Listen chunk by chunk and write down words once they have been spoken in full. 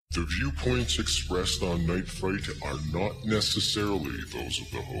The viewpoints expressed on Night Fright are not necessarily those of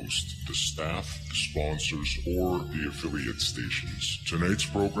the host, the staff, the sponsors, or the affiliate stations. Tonight's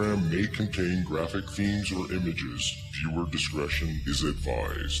program may contain graphic themes or images. Viewer discretion is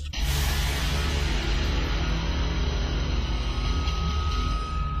advised.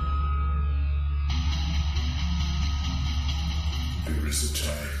 There is a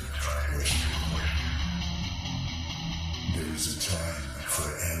time for question. There is a time for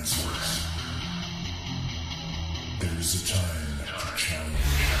answers. There is a time to challenge.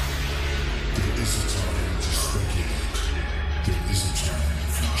 There is a time to speculate. There is a time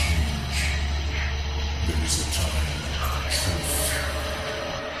for change. There is a time for truth.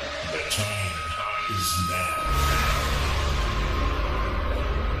 The time is now.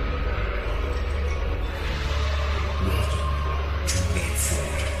 Welcome to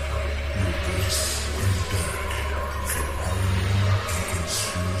Nightfall, your place in the dark for paranormal and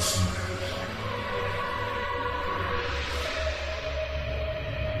conspiracy.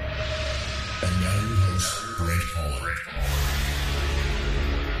 And now your host, Brent Holland.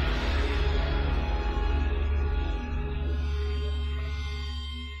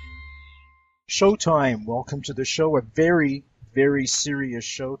 Showtime. Welcome to the show. A very, very serious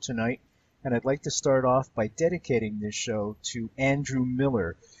show tonight. And I'd like to start off by dedicating this show to Andrew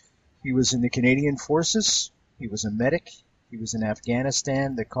Miller. He was in the Canadian Forces. He was a medic. He was in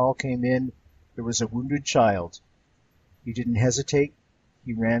Afghanistan. The call came in. There was a wounded child. He didn't hesitate.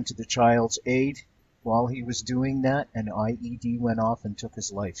 He ran to the child's aid. While he was doing that, an IED went off and took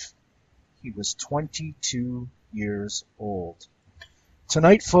his life. He was 22 years old.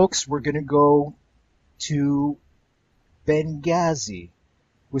 Tonight, folks, we're going to go to Benghazi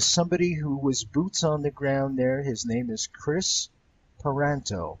with somebody who was boots on the ground there. His name is Chris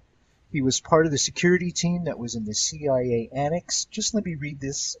Paranto. He was part of the security team that was in the CIA annex. Just let me read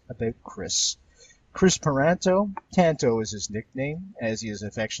this about Chris. Chris Paranto, Tanto is his nickname, as he is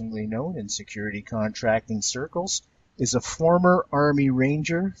affectionately known in security contracting circles, is a former Army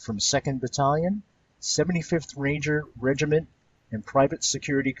Ranger from 2nd Battalion, 75th Ranger Regiment, and private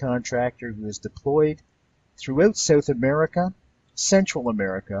security contractor who is deployed throughout South America, Central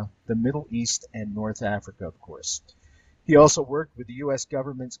America, the Middle East, and North Africa, of course. He also worked with the U.S.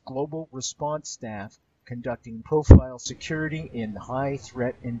 government's Global Response Staff, conducting profile security in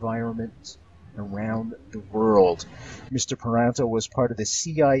high-threat environments around the world. Mr. Paranto was part of the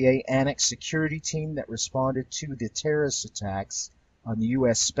CIA Annex security team that responded to the terrorist attacks on the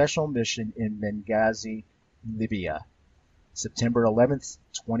U.S. Special Mission in Benghazi, Libya, September 11th,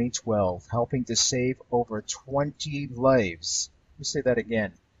 2012, helping to save over 20 lives. Let me say that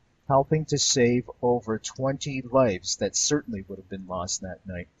again. Helping to save over 20 lives that certainly would have been lost that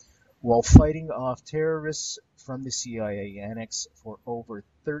night, while fighting off terrorists from the CIA Annex for over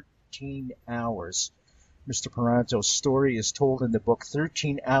 13 hours. Mr. Paranto's story is told in the book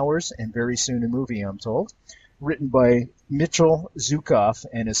 13 Hours, and very soon a movie, I'm told, written by Mitchell Zukoff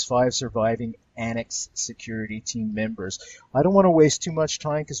and his 5 surviving Annex security team members. I don't want to waste too much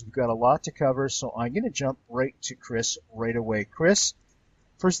time because we've got a lot to cover, so I'm going to jump right to Chris right away. Chris,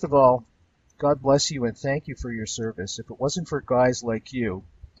 first of all, God bless you and thank you for your service. If it wasn't for guys like you,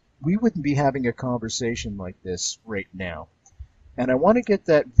 we wouldn't be having a conversation like this right now. And I want to get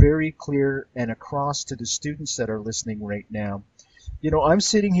that very clear and across to the students that are listening right now. You know, I'm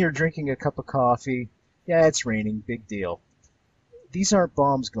sitting here drinking a cup of coffee. Yeah, it's raining, big deal. These aren't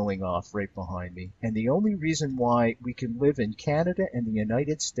bombs going off right behind me. And the only reason why we can live in Canada and the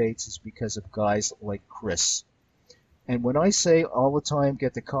United States is because of guys like Chris. And when I say all the time,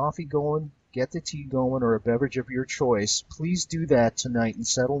 get the coffee going, get the tea going, or a beverage of your choice, please do that tonight and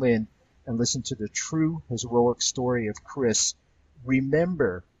settle in and listen to the true heroic story of Chris.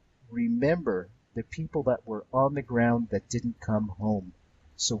 Remember the people that were on the ground that didn't come home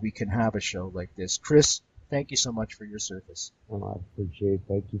so we can have a show like this. Chris, thank you so much for your service. Well, I appreciate it.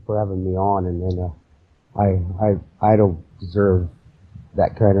 Thank you for having me on. And then I don't deserve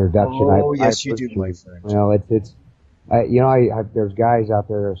that kind of introduction. Oh, yes, you do, my friend. Well, there's guys out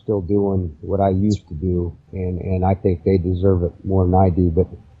there that are still doing what I used to do, and I think they deserve it more than I do. But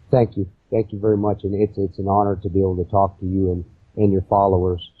thank you very much, and it's an honor to be able to talk to you and your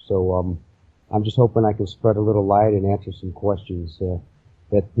followers. So I'm just hoping I can spread a little light and answer some questions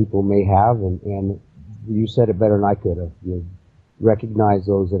that people may have, and you said it better than I could have. You recognize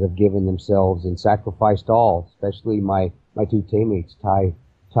those that have given themselves and sacrificed all, especially my 2 teammates,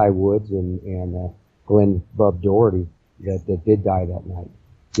 Ty Woods and Glenn Bub Doherty, that did die that night,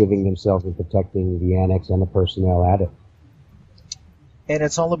 giving themselves and protecting the annex and the personnel at it. and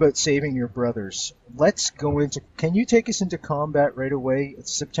it's all about saving your brothers. Let's go into. Can you take us into combat right away?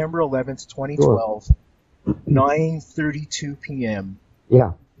 It's September 11th, 2012, Sure. 9:32 p.m.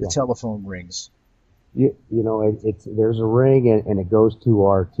 Yeah. The telephone rings. There's a ring, and it goes to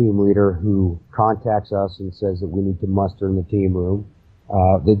our team leader, who contacts us and says that we need to muster in the team room,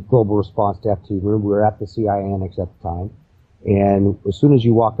 the Global Response Staff team room. We were at the CIA Annex at the time, and as soon as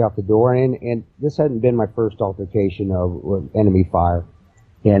you walk out the door, and this hadn't been my first altercation of enemy fire,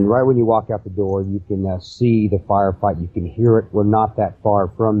 and right when you walk out the door, you can see the firefight, you can hear it. We're not that far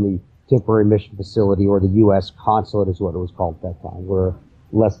from the temporary mission facility, or the U.S. consulate is what it was called at that time. We're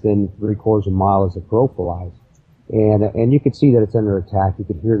less than 3/4 of a mile as a crow flies. And you could see that it's under attack. You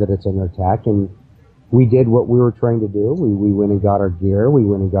could hear that it's under attack. And we did what we were trained to do. We went and got our gear. We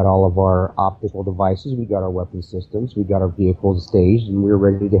went and got all of our optical devices. We got our weapon systems. We got our vehicles staged, and we were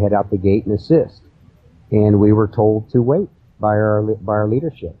ready to head out the gate and assist. And we were told to wait by our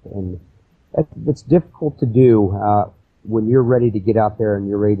leadership. And it's difficult to do when you're ready to get out there and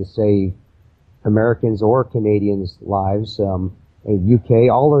you're ready to save Americans or Canadians' lives. UK,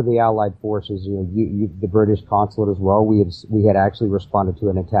 all of the Allied forces, the British consulate as well. We had actually responded to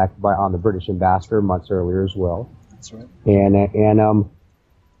an attack on the British ambassador months earlier as well. That's right. And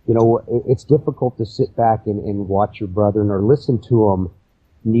it's difficult to sit back and watch your brethren or listen to them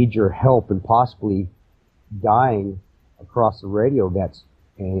need your help and possibly dying across the radio nets,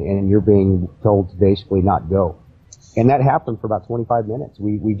 and you're being told to basically not go. And that happened for about 25 minutes.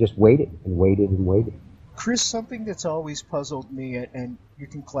 We just waited and waited and waited. Chris, something that's always puzzled me, and you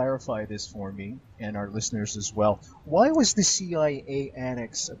can clarify this for me and our listeners as well. Why was the CIA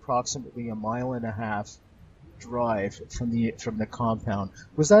Annex approximately a 1.5-mile drive from the compound?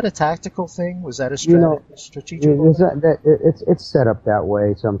 Was that a tactical thing? Was that a strategic? It's set up that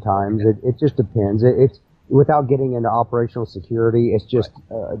way sometimes. It just depends. It's without getting into operational security. It's just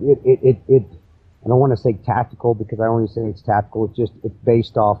I don't want to say tactical because I only say it's tactical. It's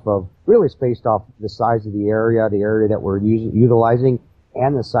based off the size of the area that we're utilizing,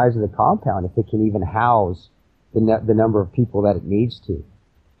 and the size of the compound, if it can even house the number of people that it needs to.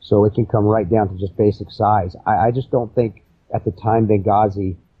 So it can come right down to just basic size. I just don't think at the time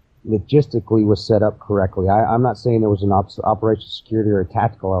Benghazi logistically was set up correctly. I'm not saying there was an operational security or a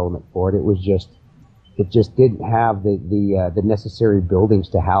tactical element for it. It just didn't have the necessary buildings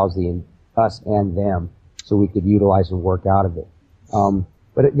to house us and them, so we could utilize and work out of it.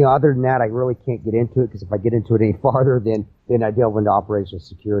 But other than that, I really can't get into it, because if I get into it any farther, then I delve into operational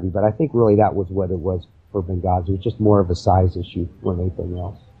security. But I think really that was what it was for Benghazi. It was just more of a size issue more than anything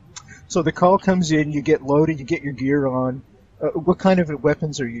else. So the call comes in, you get loaded, you get your gear on. What kind of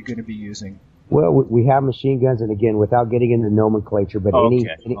weapons are you going to be using? Well, we have machine guns, and again, without getting into nomenclature, but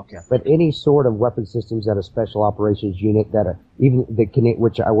any sort of weapon systems that a special operations unit that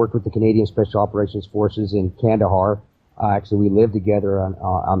which I worked with the Canadian Special Operations Forces in Kandahar. Actually, we live together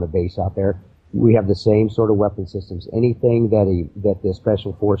on the base out there. We have the same sort of weapon systems. Anything that the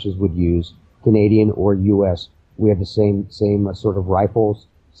special forces would use, Canadian or U.S., we have the same sort of rifles,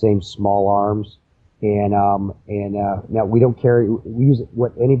 same small arms. And now we don't carry, we use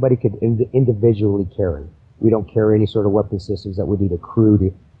what anybody could individually carry. We don't carry any sort of weapon systems that would need a crew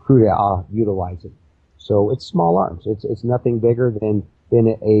to utilize it. So it's small arms. It's nothing bigger than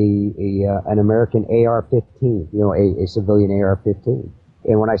an American AR-15, a civilian AR-15.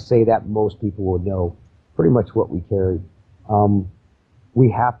 And when I say that, most people would know pretty much what we carry.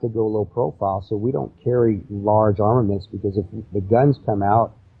 We have to go low profile, so we don't carry large armaments, because if the guns come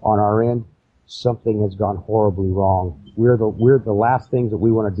out on our end, something has gone horribly wrong. We're the last things that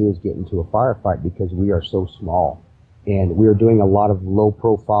we want to do is get into a firefight, because we are so small. And we're doing a lot of low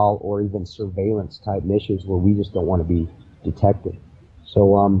profile or even surveillance type missions where we just don't want to be detected.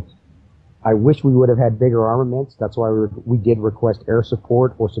 So, I wish we would have had bigger armaments. That's why we did request air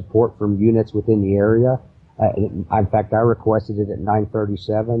support or support from units within the area. In fact, I requested it at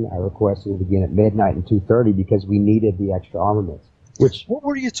 9:37. I requested it again at midnight and 2:30 because we needed the extra armaments. What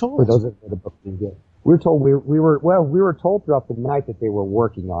were you told? For those that the book didn't get, we were told we were told throughout the night that they were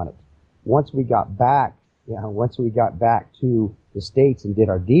working on it. Once we got back to the States and did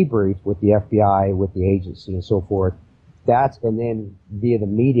our debrief with the FBI, with the agency and so forth, and then via the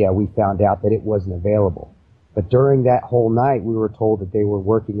media we found out that it wasn't available. But during that whole night, we were told that they were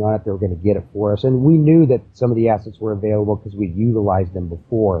working on it, they were going to get it for us, and we knew that some of the assets were available because we'd utilized them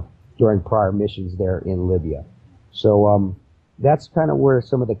before during prior missions there in Libya. So, that's kind of where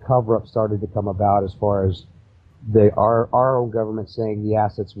some of the cover-up started to come about, as far as our own government saying the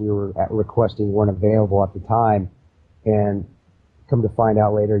assets we were requesting weren't available at the time, and come to find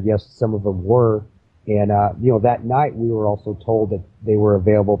out later, yes, some of them were, And, that night we were also told that they were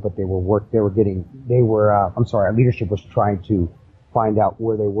available, but our leadership was trying to find out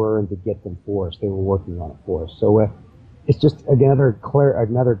where they were and to get them for us. They were working on it for us. So, it's just another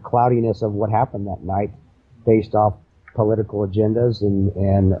cloudiness of what happened that night based off political agendas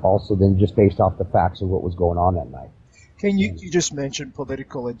and also then just based off the facts of what was going on that night. You just mentioned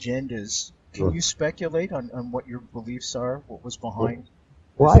political agendas. Can Sure. you speculate on what your beliefs are, what was behind?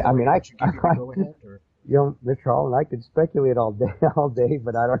 Well, Go ahead. Or? Mitch Holland, I could speculate all day,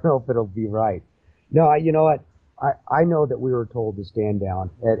 but I don't know if it'll be right. No, you know what? I know that we were told to stand down.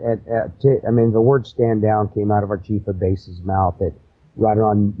 The word stand down came out of our chief of base's mouth at right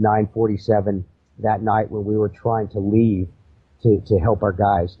around 9:47 that night when we were trying to leave to help our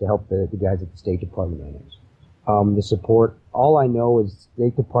guys, to help the guys at the State Department annex. The support, all I know is the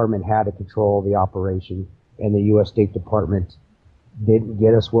State Department had to control the operation and the U.S. State Department didn't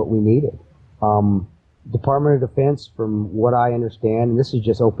get us what we needed. Department of Defense, from what I understand, and this is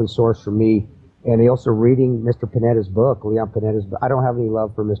just open source for me, and also reading Mr. Panetta's book, Leon Panetta's book. I don't have any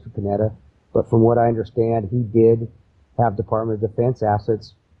love for Mr. Panetta, but from what I understand, he did have Department of Defense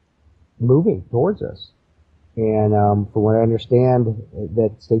assets moving towards us. And from what I understand,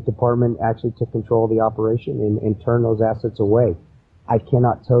 that State Department actually took control of the operation and turned those assets away. I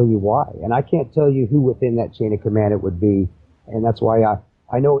cannot tell you why, and I can't tell you who within that chain of command it would be. And that's why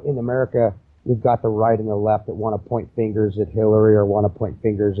I know in America we've got the right and the left that want to point fingers at Hillary or want to point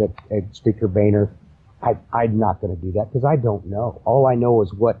fingers at Speaker Boehner. I'm not going to do that because I don't know. All I know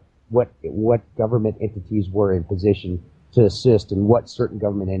is what government entities were in position to assist and what certain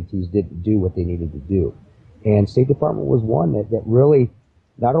government entities didn't do what they needed to do. And State Department was one that really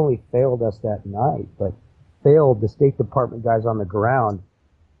not only failed us that night, but failed the State Department guys on the ground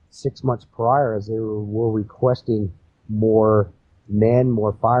 6 months prior as they were requesting more men,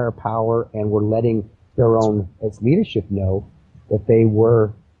 more firepower, and were letting their own as leadership know that they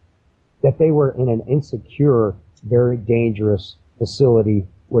were in an insecure, very dangerous facility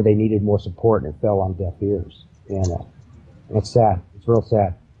where they needed more support, and it fell on deaf ears. And it's sad. It's real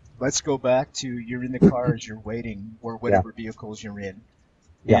sad. Let's go back to you're in the car as you're waiting, or whatever vehicles you're in.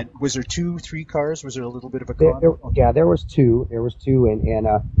 Yeah. And was there 2, 3 cars? Was there a little bit of a car? There was two. There was two, and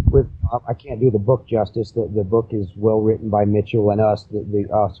I can't do the book justice. The book is well written by Mitchell and us. The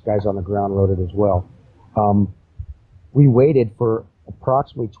us guys on the ground wrote it as well. We waited for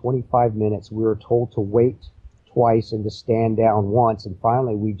approximately 25 minutes. We were told to wait twice and to stand down once, and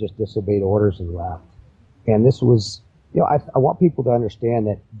finally we just disobeyed orders and left. And this was, I want people to understand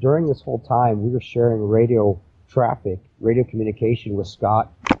that during this whole time we were sharing radio communication with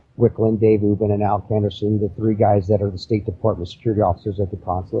Scott Wickland, Dave Ubben, and Al Henderson, the 3 guys that are the State Department security officers at the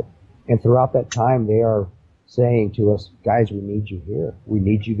consulate. And throughout that time, they are saying to us, guys, we need you here. We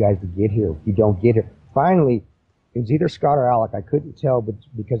need you guys to get here. If you don't get here. Finally, it was either Scott or Alec. I couldn't tell but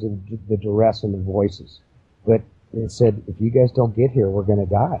because of the duress in the voices. But it said, if you guys don't get here, we're going to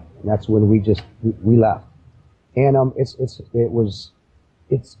die. And that's when we left. And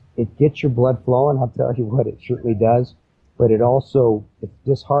it gets your blood flowing. I'll tell you what, it certainly does. But it's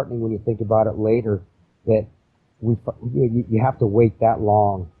disheartening when you think about it later that you have to wait that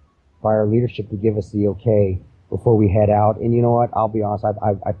long by our leadership to give us the okay before we head out. And you know what? I'll be honest.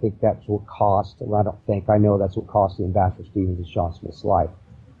 I think that's what cost. Well, I know that's what cost the Ambassador Stevens and Sean Smith's life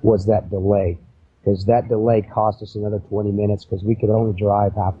was that delay. Because that delay cost us another 20 minutes because we could only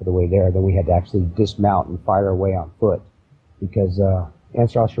drive half of the way there. Then we had to actually dismount and fire away on foot because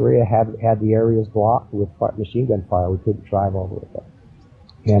Ansar al-Sharia had the areas blocked with machine gun fire. We couldn't drive all the way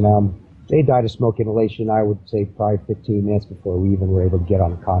there. And they died of smoke inhalation, I would say, probably 15 minutes before we even were able to get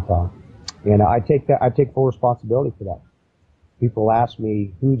on the compound. And I take full responsibility for that. People ask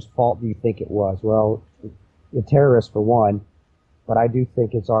me, whose fault do you think it was? Well, the terrorists for one, but I do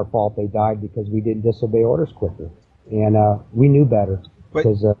think it's our fault they died because we didn't disobey orders quicker. And we knew better. But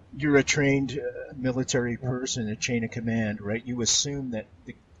you're a trained military person, a chain of command, right? You assume that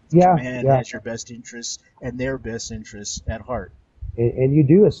the command has your best interests and their best interests at heart. And you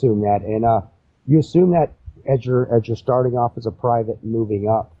do assume that, and you assume that as you're starting off as a private and moving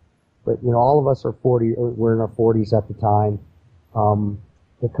up. But all of us are 40. We're in our 40s at the time.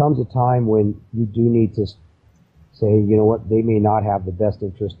 There comes a time when you do need to say, you know what, they may not have the best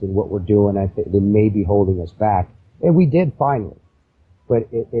interest in what we're doing. I think they may be holding us back, and we did finally. But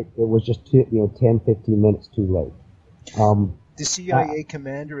it was just 10, 15 minutes too late. The CIA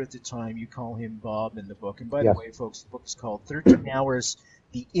commander at the time, you call him Bob in the book. And by the way, folks, the book is called 13 Hours,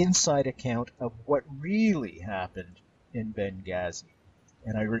 The Inside Account of What Really Happened in Benghazi.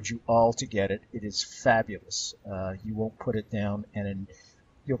 And I urge you all to get it. It is fabulous. You won't put it down, and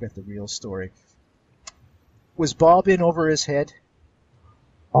you'll get the real story. Was Bob in over his head?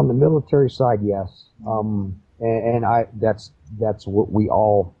 On the military side, yes. That's what we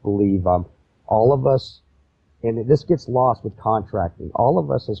all believe. All of us, and this gets lost with contracting. All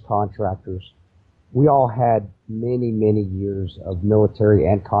of us as contractors, we all had many, many years of military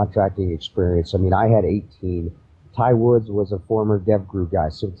and contracting experience. I mean, I had 18. Ty Woods was a former DevGru guy,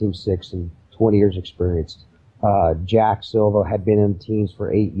 SEAL Team 6, and 20 years experience. Jack Silva had been in teams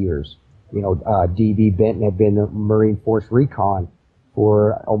for 8 years. D.B. Benton had been a Marine Force Recon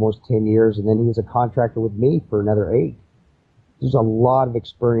for almost 10 years, and then he was a contractor with me for another 8. There's a lot of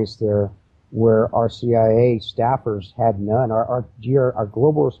experience there where our CIA staffers had none. Our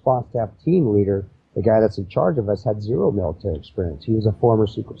global response staff team leader, the guy that's in charge of us, had 0 military experience. He was a former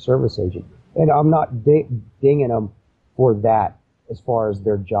Secret Service agent. And I'm not dinging them for that as far as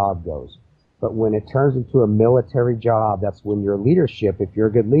their job goes. But when it turns into a military job, that's when your leadership, if you're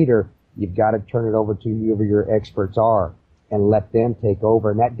a good leader, you've got to turn it over to whoever your experts are and let them take over.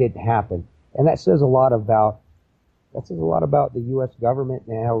 And that didn't happen. And that says a lot about the U.S. government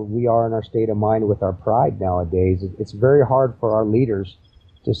and how we are in our state of mind with our pride nowadays. It's very hard for our leaders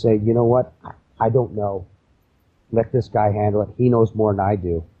to say, you know what, I don't know. Let this guy handle it. He knows more than I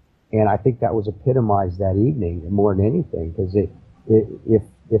do. And I think that was epitomized that evening more than anything, because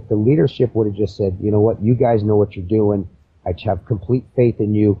if the leadership would have just said, you know what, you guys know what you're doing, I have complete faith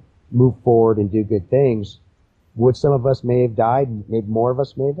in you, move forward and do good things, would some of us may have died? Maybe more of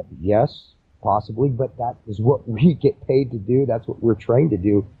us may have? Yes, possibly, but that is what we get paid to do. That's what we're trained to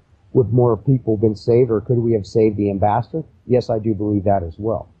do. Would more people been saved, or could we have saved the ambassador? Yes, I do believe that as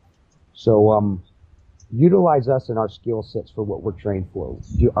well. So, utilize us and our skill sets for what we're trained for.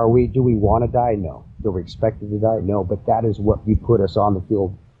 Do we want to die? No. Do we expect to die? No. But that is what you put us on the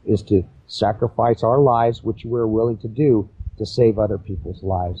field, is to sacrifice our lives, which we're willing to do, to save other people's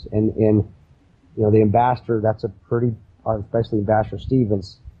lives. And the ambassador, that's a pretty, especially Ambassador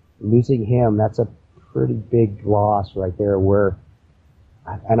Stevens, losing him, that's a pretty big loss right there. Where,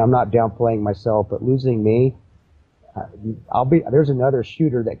 and I'm not downplaying myself, but losing me, there's another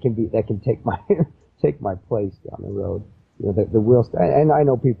shooter that can take my take my place down the road. The will, and I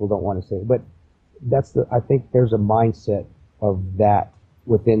know people don't want to say it, but I think there's a mindset of that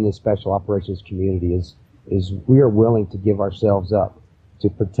within the special operations community is we are willing to give ourselves up to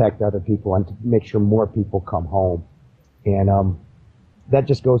protect other people and to make sure more people come home. And, that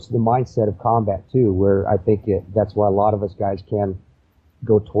just goes to the mindset of combat too, where I think that's why a lot of us guys can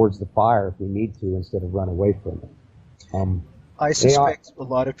go towards the fire if we need to instead of run away from it. I suspect a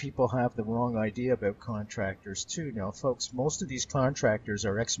lot of people have the wrong idea about contractors too. Now, folks, most of these contractors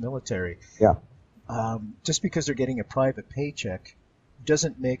are ex-military. Yeah. Just because they're getting a private paycheck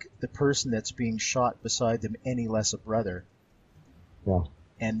doesn't make the person that's being shot beside them any less a brother. Yeah.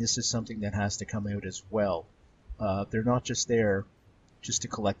 And this is something that has to come out as well. They're not just there just to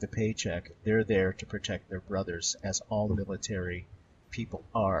collect a paycheck. They're there to protect their brothers, as all military people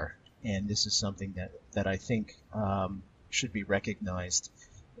are. And this is something that I think should be recognized,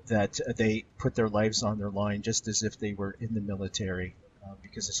 that they put their lives on their line just as if they were in the military,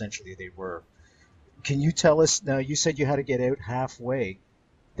 because essentially they were. Can you tell us, now you said you had to get out halfway.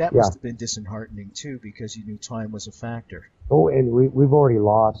 That must have been disheartening too, because you knew time was a factor. Oh, and we've already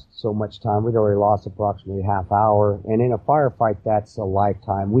lost so much time. We'd already lost approximately a half hour. And in a firefight, that's a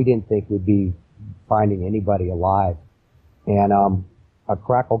lifetime. We didn't think we'd be finding anybody alive. And a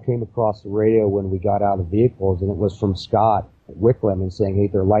crackle came across the radio when we got out of the vehicles, and it was from Scott Wickland and saying, hey,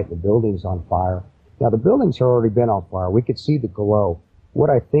 they're lighting the buildings on fire. Now, the buildings had already been on fire. We could see the glow. What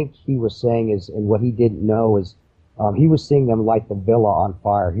I think he was saying is, and what he didn't know is, he was seeing them light the villa on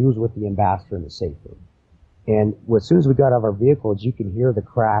fire. He was with the ambassador in the safe room. And as soon as we got out of our vehicles, you can hear the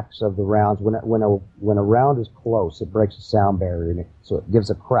cracks of the rounds. When a round is close, it breaks a sound barrier, and so it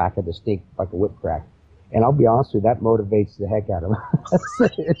gives a crack, a distinct, like a whip crack. And I'll be honest with you, that motivates the heck out of me.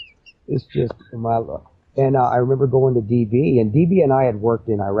 It's just my luck. And I remember going to DB, and DB and I had worked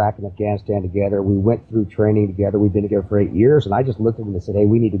in Iraq and Afghanistan together. We went through training together. We've been together for 8 years, and I just looked at him and said, hey,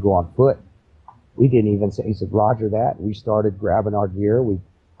 we need to go on foot. We didn't even say, he said, roger that. We started grabbing our gear.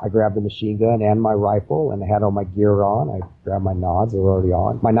 I grabbed the machine gun and my rifle, and I had all my gear on. I grabbed my nods, they were already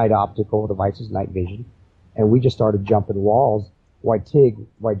on. My night optical devices, night vision. And we just started jumping walls while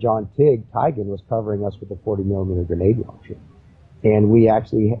John Tigan was covering us with a 40 millimeter grenade launcher. And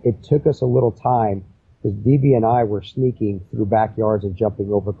it took us a little time, because DB and I were sneaking through backyards and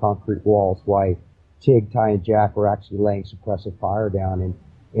jumping over concrete walls while Tig, Ty, and Jack were actually laying suppressive fire down. And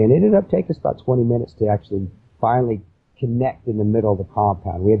it ended up taking us about 20 minutes to actually finally connect in the middle of the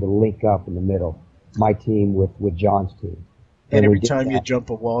compound. We had to link up in the middle, my team with John's team. And we every did time you that. jump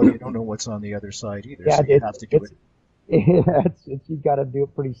a wall, you don't know what's on the other side either, Yeah, so you have to do it. You've got to do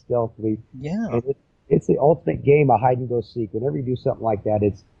it pretty stealthily. Yeah. And it's the ultimate game of hide and go seek. Whenever you do something like that,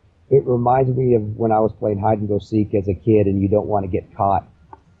 it reminds me of when I was playing hide and go seek as a kid, and you don't want to get caught.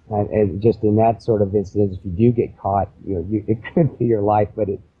 And just in that sort of instance, if you do get caught, it could be your life. But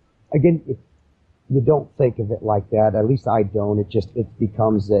you don't think of it like that. At least I don't. It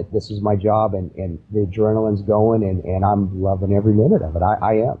becomes that this is my job, and the adrenaline's going, and I'm loving every minute of it.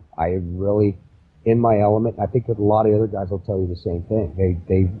 I am. I really in my element. I think that a lot of other guys will tell you the same thing.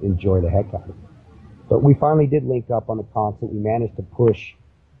 They enjoy the heck out of it. But we finally did link up on the console. We managed to push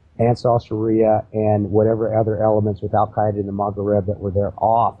Ansar Sharia and whatever other elements with Al Qaeda and the Maghreb that were there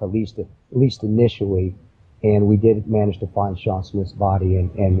off, at least initially. And we did manage to find Sean Smith's body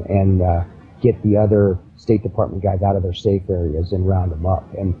and get the other State Department guys out of their safe areas and round them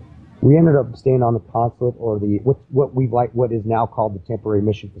up. And we ended up staying on the consulate, or what is now called the temporary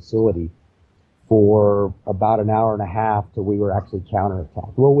mission facility, for about an hour and a half till we were actually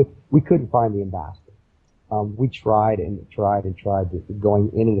counterattacked. Well, we couldn't find the ambassador. We tried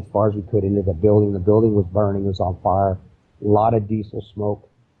going in it as far as we could into the building. The building was burning. It was on fire. A lot of diesel smoke.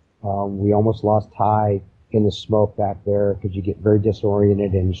 We almost lost Ty in the smoke back there because you get very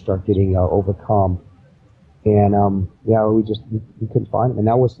disoriented and you start getting overcome. And we couldn't find him, and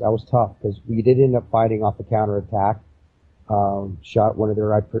that was tough because we did end up fighting off the counterattack. Shot one of their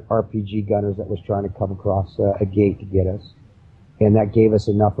RPG gunners that was trying to come across a gate to get us, and that gave us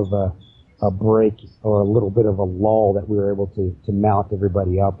enough of a break or a little bit of a lull that we were able to mount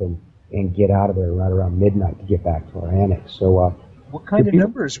everybody up and get out of there right around midnight to get back to our annex. So, what kind of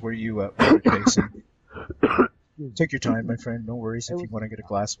numbers were you facing? Take your time, my friend. No worries if you want to get a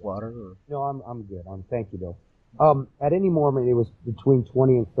glass of water. Or... No, I'm good. Thank you, though. At any moment, it was between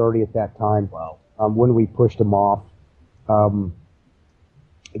 20 and 30 at that time. Wow. When we pushed them off.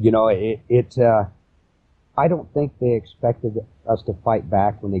 I don't think they expected us to fight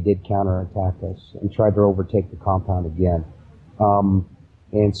back when they did counterattack us and tried to overtake the compound again.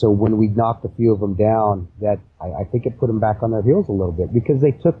 And so when we knocked a few of them down, that I think it put them back on their heels a little bit because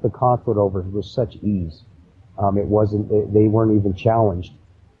they took the consulate over with such ease. They weren't even challenged.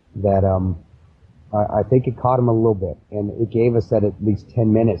 That I think it caught them a little bit, and it gave us that at least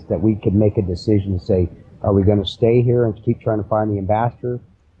 10 minutes that we could make a decision to say, are we going to stay here and keep trying to find the ambassador,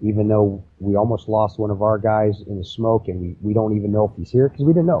 even though we almost lost one of our guys in the smoke, and we don't even know if he's here because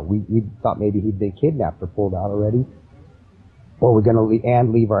we didn't know. We thought maybe he'd been kidnapped or pulled out already. Or we're going to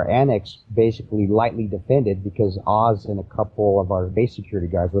leave our annex basically lightly defended because Oz and a couple of our base security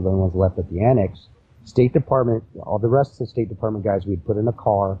guys were the only ones left at the annex. State Department, all the rest of the State Department guys we'd put in a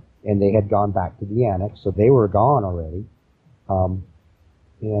car, and they had gone back to the annex, so they were gone already.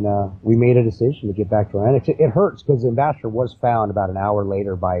 We made a decision to get back to our annex. It hurts because the ambassador was found about an hour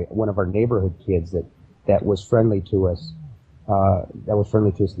later by one of our neighborhood kids that was friendly to us. In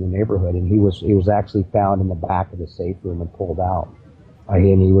the neighborhood, and he was actually found in the back of the safe room and pulled out,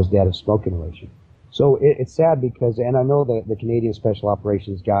 and he was dead of smoke inhalation. So it's sad because, and I know that the Canadian Special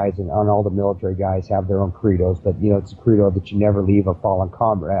Operations guys and all the military guys have their own credos, but it's a credo that you never leave a fallen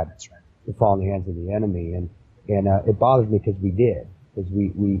comrade to fall in the hands of the enemy, and it bothers me because we did, because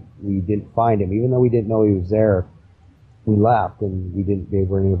we didn't find him, even though we didn't know he was there. We left and they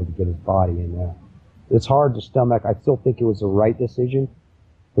weren't able to get his body, and it's hard to stomach. I still think it was the right decision,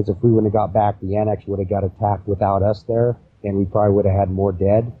 because if we wouldn't have got back, the annex would have got attacked without us there, and we probably would have had more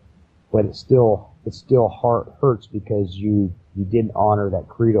dead. But it still hurts because you didn't honor that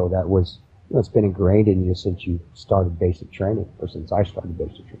credo that was, it's been ingrained in you since you started basic training, or since I started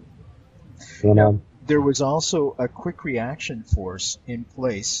basic training. There was also a quick reaction force in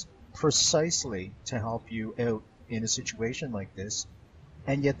place precisely to help you out in a situation like this.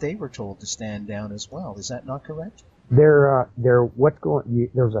 And yet they were told to stand down as well. Is that not correct? There's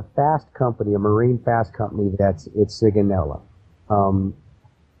a fast company, a marine fast company it's Sigonella. And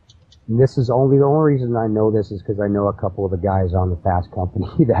this is the only reason I know this is because I know a couple of the guys on the fast company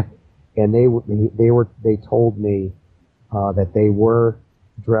and they told me that they were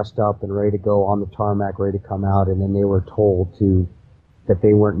dressed up and ready to go on the tarmac, ready to come out, and then they were told that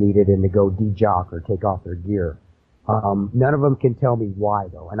they weren't needed and to go de-jock or take off their gear. None of them can tell me why,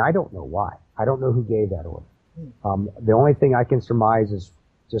 though, and I don't know why. I don't know who gave that order. The only thing I can surmise is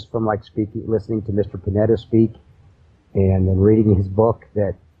just from listening to Mr. Panetta speak, and then reading his book,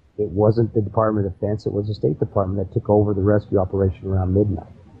 that it wasn't the Department of Defense, it was the State Department that took over the rescue operation around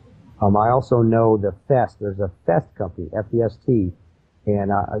midnight. I also know there's a FEST company, FEST,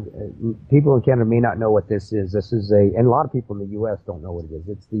 and people in Canada may not know what this is. And a lot of people in the U.S. don't know what it is.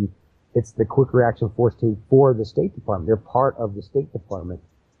 It's the it's the Quick Reaction Force team for the State Department. They're part of the State Department.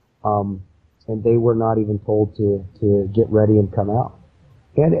 And they were not even told to get ready and come out.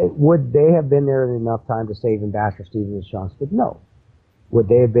 And would they have been there in enough time to save Ambassador Stevens and Sean Smith? No. Would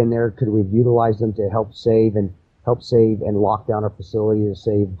they have been there? Could we have utilized them to help save and lock down our facility to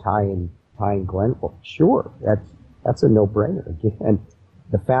save Ty and Glenn? Well, sure. That's a no-brainer. Again,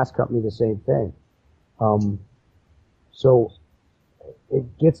 the Fast Company, the same thing. So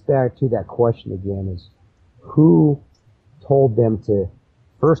it gets back to that question again, is who told them to,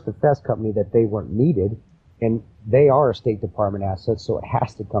 first the Fast Company, that they weren't needed, and they are a State Department asset, so it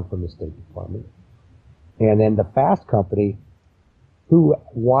has to come from the State Department. And then the Fast Company,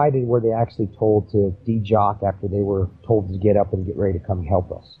 why were they actually told to de-jock after they were told to get up and get ready to come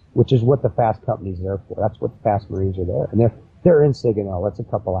help us? Which is what the Fast Company's there for. That's what the Fast Marines are there. And they're in Sigonella. That's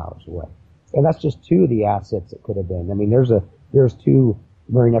a couple hours away. And that's just two of the assets it could have been. I mean, there's two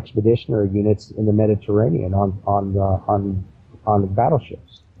Marine Expeditionary units in the Mediterranean on the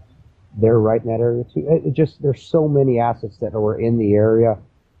battleships. They're right in that area too. There's so many assets that were in the area,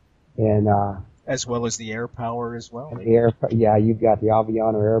 and as well as the air power as well. Yeah, you've got the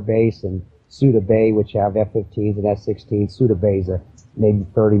Aviano Air Base and Suda Bay, which have F-15s and F-16s. Suda Bay is a maybe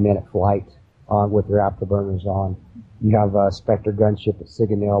 30-minute flight with their afterburners on. You have a Spectre gunship at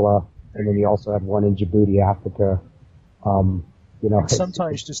Sigonella, and then you also have one in Djibouti, Africa.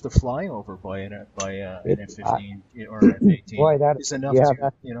 Sometimes just a flyover by an F-15 or an F-18 is enough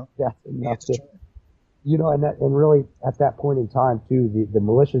that's enough to, and really at that point in time too, the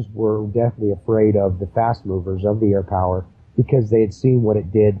militias were definitely afraid of the fast movers of the air power because they had seen what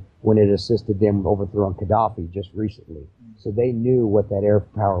it did when it assisted them overthrowing Gaddafi just recently. So they knew what that air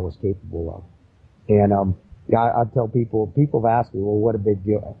power was capable of. And I tell people have asked me, well, what a big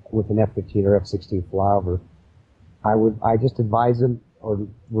deal with an F-15 or F-16 flyover. I just advise them or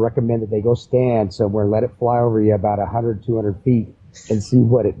recommend that they go stand somewhere, let it fly over you about 100, 200 feet and see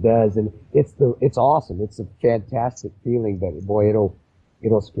what it does. And it's awesome. It's a fantastic feeling, but boy, it'll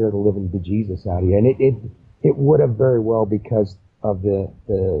scare the living bejesus out of you. And it would have very well because of the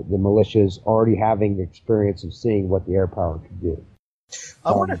militias already having the experience of seeing what the air power could do.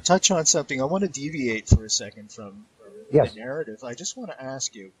 I want to touch on something. I want to deviate for a second from the narrative. I just want to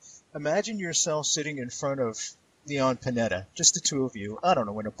ask you, imagine yourself sitting in front of Leon Panetta, just the two of you, I don't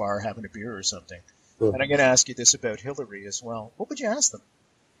know, in a bar having a beer or something. Sure. And I'm going to ask you this about Hillary as well. What would you ask them?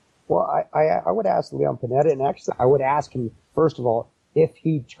 Well, I would ask Leon Panetta, and actually I would ask him, first of all, if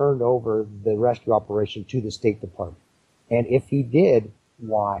he turned over the rescue operation to the State Department. And if he did,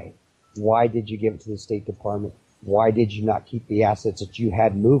 why? Why did you give it to the State Department? Why did you not keep the assets that you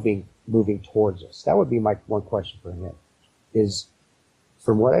had moving towards us? That would be my one question for him. Is,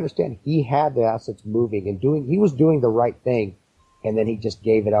 from what I understand, he had the assets moving and he was doing the right thing, and then he just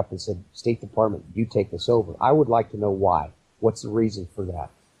gave it up and said, State Department, you take this over. I would like to know why. What's the reason for that?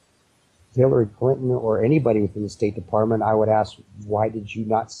 Hillary Clinton or anybody within the State Department, I would ask, why did you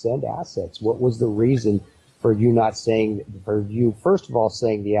not send assets? What was the reason for you first of all,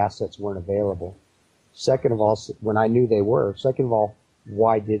 saying the assets weren't available? Second of all, when I knew they were. Second of all,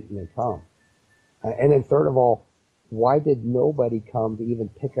 why didn't they come? And then third of all, why did nobody come to even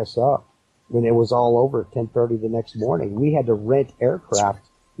pick us up when it was all over at 10:30 the next morning? We had to rent aircraft.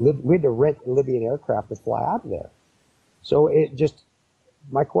 We had to rent Libyan aircraft to fly out of there. So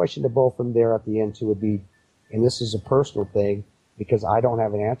my question to both of them there at the end too would be, and this is a personal thing because I don't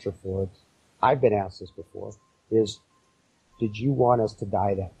have an answer for it. I've been asked this before, is did you want us to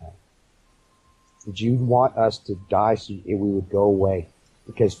die that night? Did you want us to die so we would go away?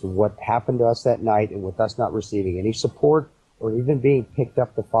 Because for what happened to us that night and with us not receiving any support or even being picked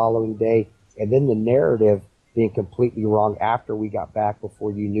up the following day, and then the narrative being completely wrong after we got back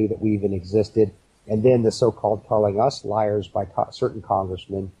before you knew that we even existed, and then the so-called calling us liars by certain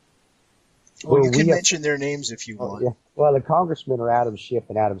congressmen. Well, you can mention their names if you want. Yeah. Well, the congressmen are Adam Schiff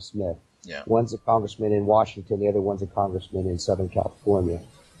and Adam Smith. Yeah. One's a congressman in Washington, the other one's a congressman in Southern California.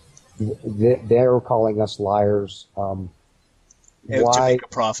 They're calling us liars. To make a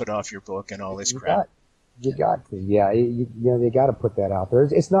profit off your book and all this crap. You got to, yeah. They got to put that out there.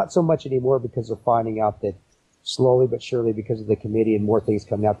 It's not so much anymore because they're finding out that slowly but surely, because of the committee and more things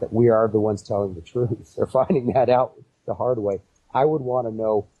coming out, that we are the ones telling the truth. They're finding that out the hard way. I would want to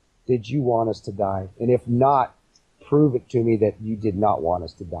know, did you want us to die? And if not, prove it to me that you did not want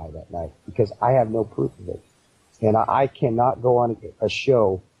us to die that night, because I have no proof of it. And I cannot go on a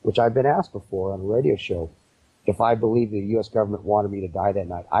show, which I've been asked before on a radio show, if I believe the U.S. government wanted me to die that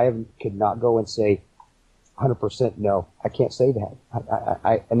night. Could not go and say 100% no. I can't say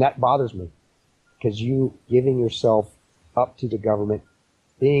that. And that bothers me, because you giving yourself up to the government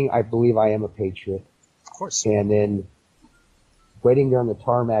I believe I am a patriot. Of course. And then waiting there on the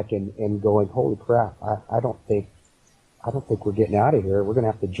tarmac and going, holy crap, I don't think we're getting out of here. We're going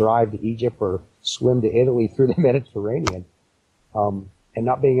to have to drive to Egypt or swim to Italy through the Mediterranean. And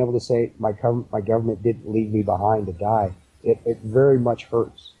not being able to say my government didn't leave me behind to die. It very much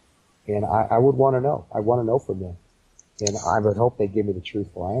hurts. And I would want to know. I want to know from them. And I would hope they give me the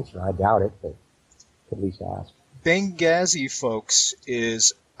truthful answer. I doubt it, but at least ask. Benghazi, folks,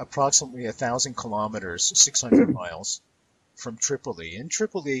 is approximately 1,000 kilometers, 600 miles from Tripoli. In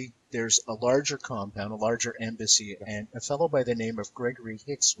Tripoli, there's a larger compound, a larger embassy, and a fellow by the name of Gregory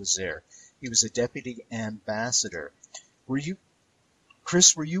Hicks was there. He was a deputy ambassador.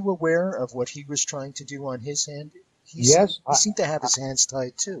 Chris, were you aware of what he was trying to do on his hand? He seemed to have his hands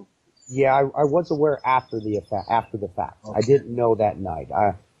tied too. Yeah, I was aware after the fact. Okay. I didn't know that night.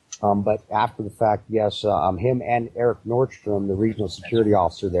 But after the fact, yes, him and Eric Nordstrom, the regional security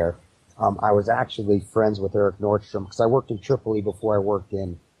officer there, I was actually friends with Eric Nordstrom because I worked in Tripoli before I worked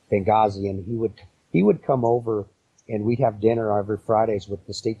in Benghazi, and he would come over and we'd have dinner every Fridays with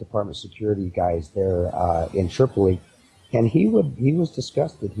the State Department security guys there in Tripoli. And he was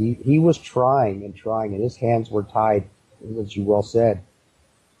disgusted. He was trying, and his hands were tied, as you well said.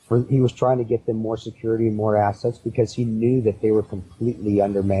 He was trying to get them more security and more assets because he knew that they were completely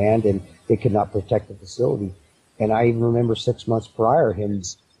undermanned and they could not protect the facility. And I even remember 6 months prior him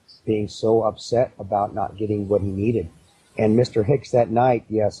being so upset about not getting what he needed. And Mr. Hicks that night,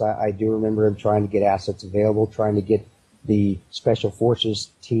 yes, I do remember him trying to get assets available, trying to get the special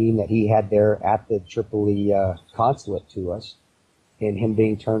forces team that he had there at the Tripoli consulate to us, and him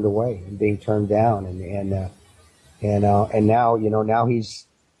being turned away and being turned down, and now now he's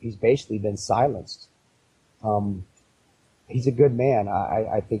basically been silenced. He's a good man.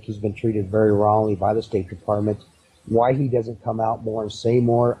 I think he's been treated very wrongly by the State Department. Why he doesn't come out more and say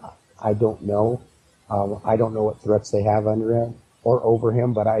more, I don't know. I don't know what threats they have under him or over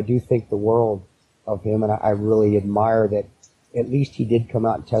him, but I do think the world of him, and I really admire that at least he did come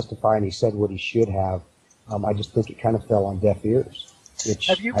out and testify and he said what he should have. I just think it kind of fell on deaf ears.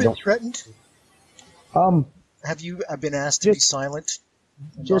 Have you been threatened? Have you been asked to be silent?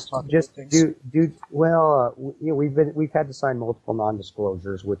 We've had to sign multiple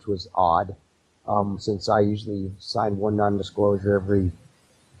non-disclosures, which was odd, since I usually sign one non-disclosure every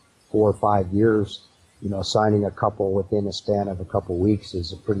 4 or 5 years. Signing a couple within a span of a couple weeks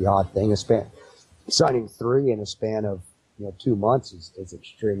is a pretty odd thing. Signing 3 in a span of 2 months is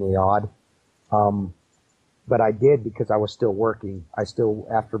extremely odd. But I did because I was still working.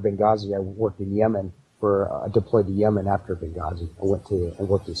 After Benghazi, I worked in Yemen deployed to Yemen after Benghazi. I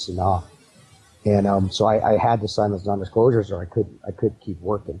worked in Sana'a. And, so I had to sign those non-disclosures or I could keep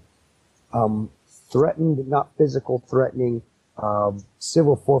working. Threatened, not physical threatening,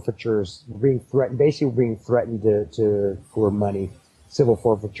 civil forfeitures, being threatened for money, civil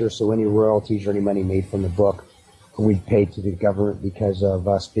forfeiture. So any royalties or any money made from the book, we paid to the government because of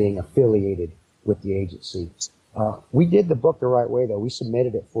us being affiliated with the agency. We did the book the right way though. We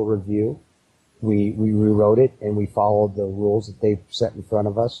submitted it for review. We rewrote it and we followed the rules that they set in front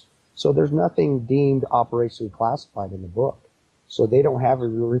of us. So there's nothing deemed operationally classified in the book. So they don't have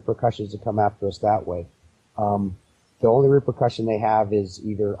repercussions to come after us that way. The only repercussion they have is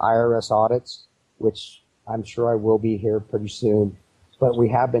either IRS audits, which I'm sure I will be here pretty soon, but we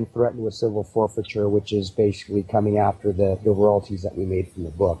have been threatened with civil forfeiture, which is basically coming after the royalties that we made from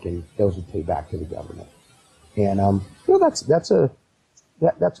the book, and those would pay back to the government. And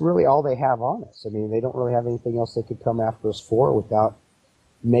that's really all they have on us. I mean, they don't really have anything else they could come after us for without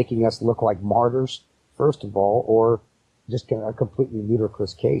making us look like martyrs, first of all, or just a completely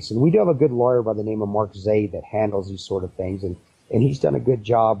ludicrous case. And we do have a good lawyer by the name of Mark Zaid that handles these sort of things, and he's done a good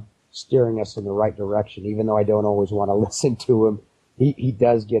job steering us in the right direction, even though I don't always want to listen to him. He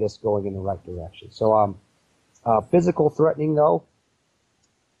does get us going in the right direction. So, physical threatening though,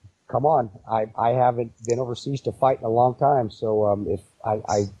 come on. I haven't been overseas to fight in a long time. So, if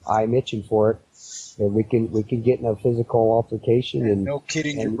I'm itching for it, and we can get in a physical altercation. And no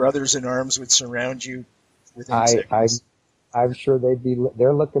kidding, your brothers in arms would surround you within seconds. I'm sure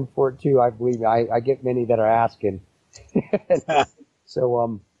they're looking for it too. I believe I get many that are asking.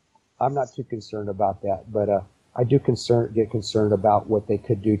 So, I'm not too concerned about that, but, I do get concerned about what they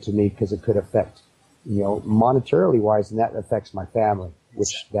could do to me because it could affect, monetarily wise, and that affects my family,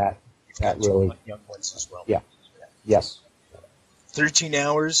 which that really young ones as well. Yeah. Yes. 13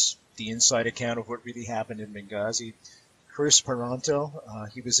 hours, the inside account of what really happened in Benghazi. Chris Paranto.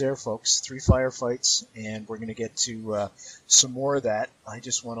 He was there, folks. 3 firefights, and we're going to get to some more of that. I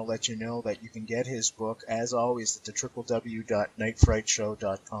just want to let you know that you can get his book, as always, at the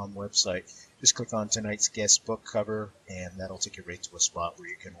www.nightfrightshow.com website. Just click on tonight's guest book cover, and that'll take you right to a spot where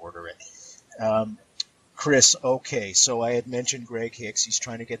you can order it. Chris, okay, so I had mentioned Greg Hicks. He's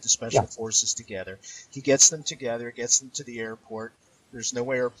trying to get the special forces together. He gets them together, gets them to the airport. There's no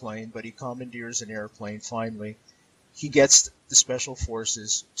airplane, but he commandeers an airplane finally. He gets the special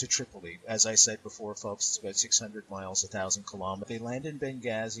forces to Tripoli. As I said before, folks, it's about 600 miles, 1,000 kilometers. They land in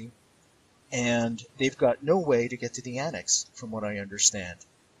Benghazi, and they've got no way to get to the annex, from what I understand.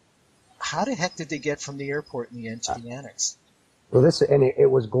 How the heck did they get from the airport in the end to the annex? Well,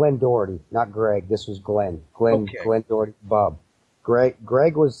 it was Glenn Doherty, not Greg. This was Glenn. Glenn Doherty, Bub. Greg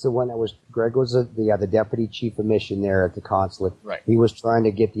was the deputy chief of mission there at the consulate. Right. He was trying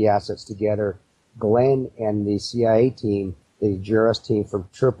to get the assets together. Glenn and the CIA team, the GRS team from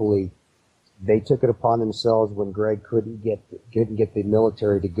Tripoli, they took it upon themselves when Greg couldn't get the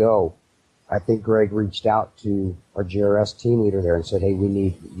military to go. I think Greg reached out to our GRS team leader there and said, "Hey, we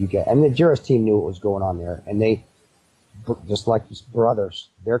need you guys." And the GRS team knew what was going on there, and they, just like his brothers,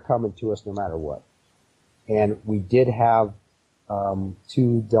 they're coming to us no matter what. And we did have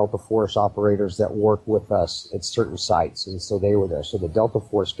 2 Delta Force operators that work with us at certain sites, and so they were there. So the Delta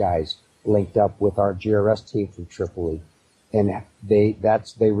Force guys linked up with our GRS team from Tripoli, and they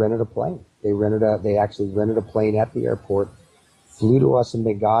rented a plane. They actually rented a plane at the airport, flew to us in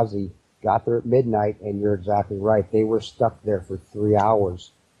Benghazi, got there at midnight, and you're exactly right. They were stuck there for 3 hours,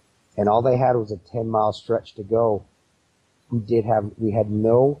 and all they had was a 10-mile stretch to go. We had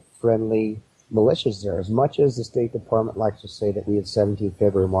no friendly militias there. As much as the State Department likes to say that we had 17th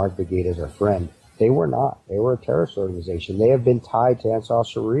February Mars Brigade as our friend, they were not. They were a terrorist organization. They have been tied to Ansar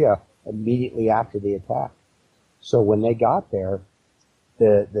al-Sharia immediately after the attack. So when they got there,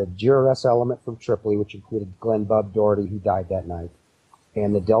 the GRS element from Tripoli, which included Glenn Bub Doherty, who died that night,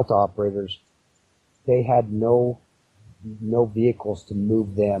 and the Delta operators, they had no vehicles to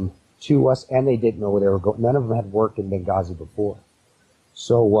move them to us, and they didn't know where they were going. None of them had worked in Benghazi before.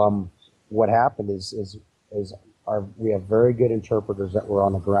 So what happened is we have very good interpreters that were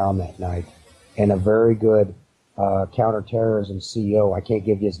on the ground that night, and a very good counterterrorism CEO. I can't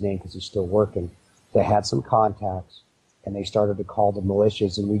give you his name because he's still working. They had some contacts, and they started to call the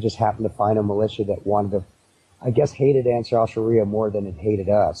militias, and we just happened to find a militia that wanted to, I guess, hated Ansar al-Sharia more than it hated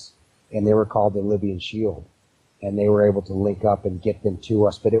us, and they were called the Libyan Shield, and they were able to link up and get them to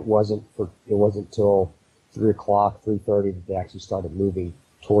us. But it wasn't till 3:30 that they actually started moving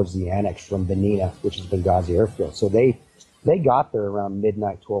towards the annex from Benina, which is Benghazi Airfield. So they got there around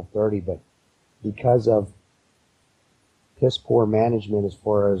midnight, 12:30, but because of piss poor management as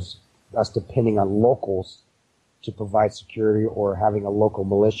far as us depending on locals to provide security or having a local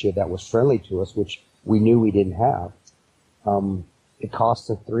militia that was friendly to us, which we knew we didn't have, it cost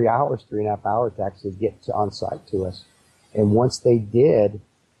us 3.5 hours to actually get on site to us. And once they did,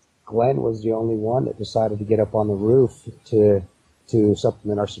 Glenn was the only one that decided to get up on the roof to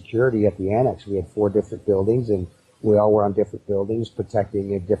supplement our security at the annex. We had 4 different buildings, and we all were on different buildings,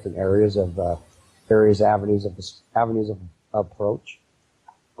 protecting different areas of avenues of approach.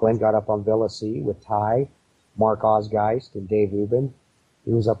 Glenn got up on Villa C with Ty, Mark Osgeist, and Dave Rubin.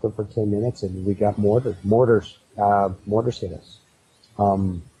 He was up there for 10 minutes, and we got mortars hit us.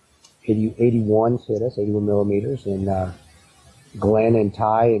 81s hit us, 81 millimeters, and Glenn and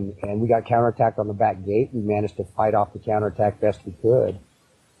Ty, and we got counterattacked on the back gate. We managed to fight off the counterattack best we could,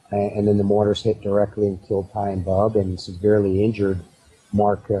 and then the mortars hit directly and killed Ty and Bub, and severely injured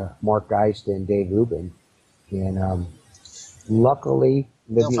Mark Geist and Dave Rubin. And luckily,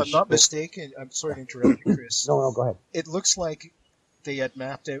 now, if I'm not mistaken, I'm sorry to interrupt you, Chris. No, go ahead. It looks like they had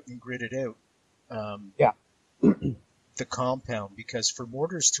mapped out and gridded out the compound, because for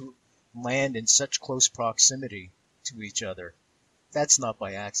mortars to land in such close proximity to each other, that's not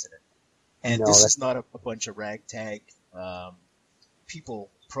by accident. And this is not a bunch of ragtag people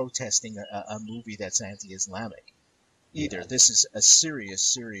protesting a movie that's anti-Islamic either. Yeah. This is a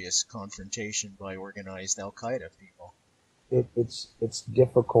serious confrontation by organized Al-Qaeda people. It's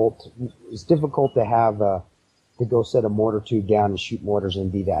difficult. It's difficult to have to go set a mortar tube down and shoot mortars and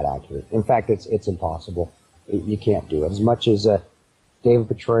be that accurate. In fact, it's impossible. You can't do it. As much as David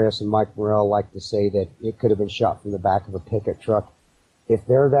Petraeus and Mike Morrell like to say that it could have been shot from the back of a pickup truck, if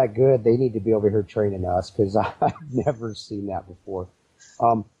they're that good, they need to be over here training us, because I've never seen that before.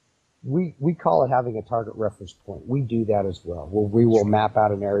 We call it having a target reference point. We do that as well. We will map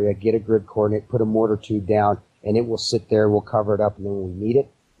out an area, get a grid coordinate, put a mortar tube down, and it will sit there. We'll cover it up, and then when we need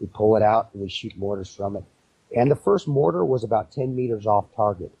it, we pull it out and we shoot mortars from it. And the first mortar was about 10 meters off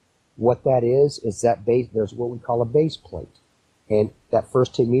target. What that is that base, there's what we call a base plate. And that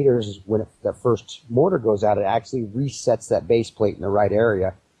first 10 meters is when that first mortar goes out, it actually resets that base plate in the right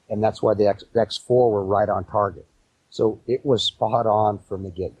area. And that's why the X4 were right on target. So it was spot on from the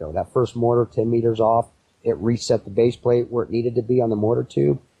get-go. That first mortar, 10 meters off, it reset the base plate where it needed to be on the mortar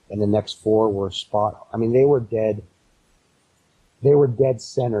tube. And the next 4 were spot. I mean, they were dead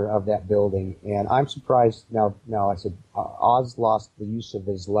center of that building. And I'm surprised now I said, Oz lost the use of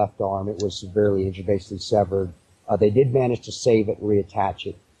his left arm. It was severely injured, basically severed. They did manage to save it and reattach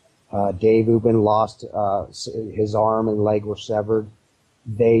it. Dave Ubben lost, his arm and leg were severed.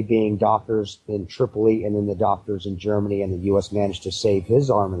 They being doctors in Tripoli and then the doctors in Germany and the U.S. managed to save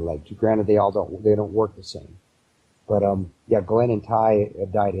his arm and leg. Granted, they don't work the same. But, Glenn and Ty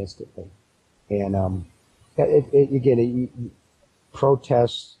died instantly. And,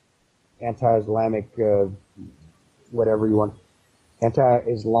 protests, anti-Islamic, whatever you want,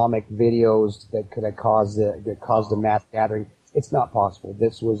 anti-Islamic videos that could have caused a mass gathering. It's not possible.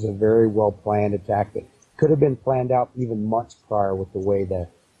 This was a very well-planned attack that could have been planned out even months prior with the way the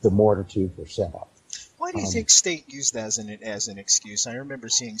mortar tubes were set up. Why do you think State used that as an excuse? I remember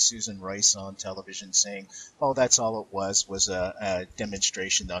seeing Susan Rice on television saying, "Oh, that's all it was a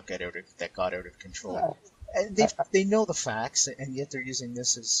demonstration that got out of control." And they know the facts, and yet they're using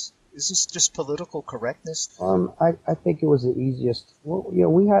this as. Is this just political correctness? I think it was the easiest. Well,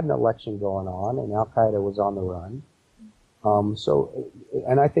 we had an election going on, and Al Qaeda was on the run.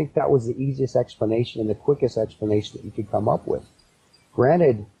 And I think that was the easiest explanation and the quickest explanation that you could come up with.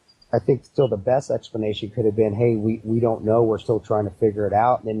 Granted, I think still the best explanation could have been, hey, we don't know, we're still trying to figure it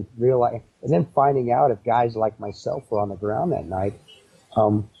out, and then finding out if guys like myself were on the ground that night.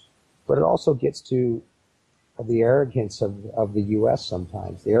 But it also gets to the arrogance of the U.S.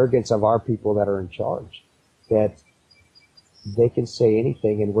 sometimes, the arrogance of our people that are in charge, that they can say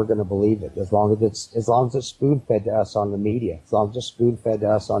anything and we're going to believe it as long as it's spoon-fed to us on the media, as long as it's spoon-fed to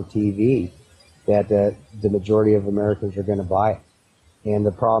us on TV, that the majority of Americans are going to buy it. And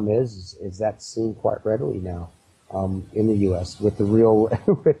the problem is that's seen quite readily now in the U.S. with the real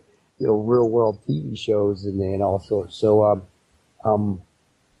world TV shows and all sorts. So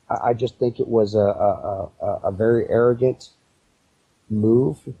I just think it was a very arrogant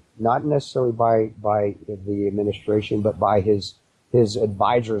move, not necessarily by the administration, but by his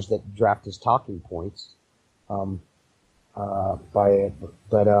advisors that draft his talking points.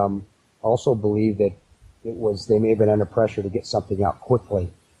 Also believe that they may have been under pressure to get something out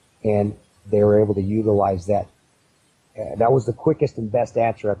quickly, and they were able to utilize that. That was the quickest and best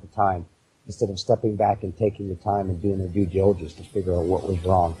answer at the time, instead of stepping back and taking the time and doing their due diligence to figure out what was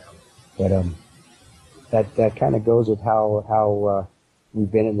wrong. But that kind of goes with how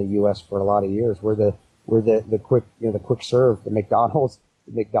we've been in the U.S. for a lot of years. We're the quick serve, the McDonald's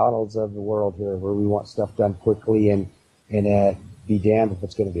of the world here, where we want stuff done quickly and be damned if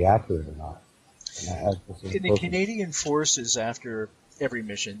it's going to be accurate or not. In the Canadian Forces, after every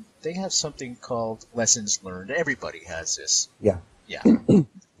mission, they have something called lessons learned. Everybody has this. Yeah. Yeah.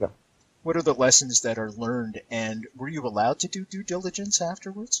 Yeah. What are the lessons that are learned, and were you allowed to do due diligence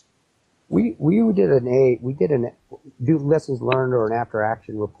afterwards? We did do lessons learned or an after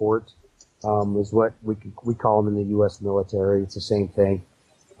action report, is what we call them in the U.S. military. It's the same thing.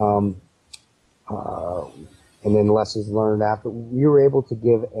 And then lessons learned after. We were able to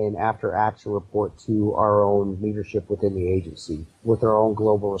give an after action report to our own leadership within the agency, with our own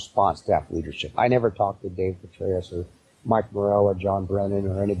global response staff leadership. I never talked to Dave Petraeus or Mike Morrell or John Brennan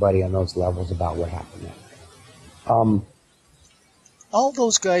or anybody on those levels about what happened there. All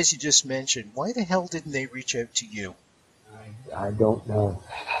those guys you just mentioned, why the hell didn't they reach out to you? I don't know.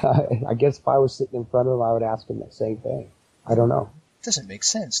 I guess if I was sitting in front of them, I would ask them that same thing. I don't know. Doesn't make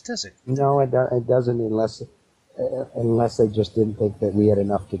sense, does it? No, it doesn't unless they just didn't think that we had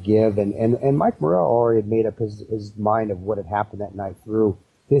enough to give. And Mike Morrell already had made up his mind of what had happened that night through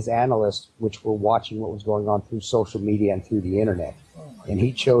his analysts, which were watching what was going on through social media and through the internet. And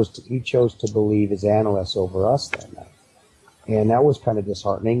he chose to believe his analysts over us that night. And that was kind of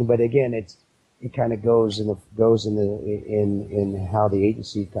disheartening. But again, it kind of goes in how the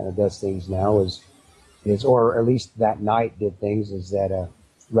agency kind of does things now is or at least that night did things, is that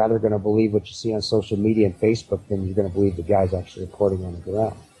rather going to believe what you see on social media and Facebook than you're going to believe the guys actually reporting on the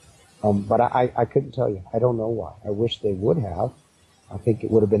ground. But I couldn't tell you. I don't know why. I wish they would have. I think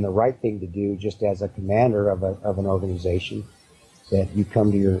it would have been the right thing to do, just as a commander of an organization, that you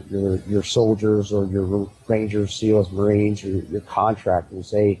come to your soldiers or your Rangers, SEALs, Marines, or your contractor and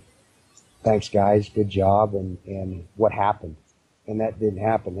say, thanks guys, good job, and what happened. And that didn't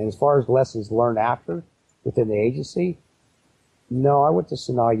happen. And as far as lessons learned after, within the agency. No, I went to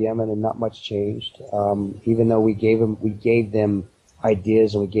Sanaa, Yemen, and not much changed. Even though we gave them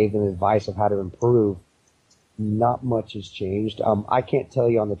ideas and we gave them advice of how to improve, not much has changed. I can't tell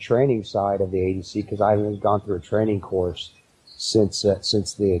you on the training side of the agency because I haven't gone through a training course since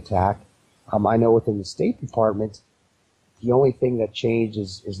the attack. I know within the State Department, the only thing that changed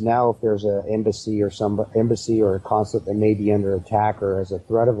is now if there's an embassy or a consulate that may be under attack or as a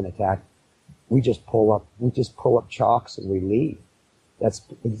threat of an attack, we just pull up chalks and we leave.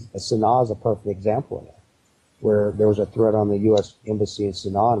 Sanaa is a perfect example of that, where there was a threat on the U.S. Embassy in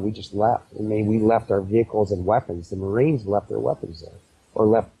Sanaa and we just left. I mean, we left our vehicles and weapons. The Marines left their weapons there, or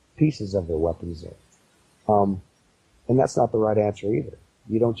left pieces of their weapons there. And that's not the right answer either.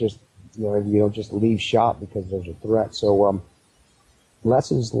 You don't just leave shop because there's a threat. So,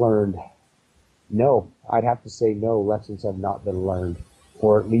 lessons learned. No, I'd have to say no, lessons have not been learned.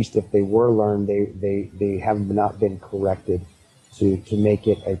 Or at least if they were learned, they have not been corrected to make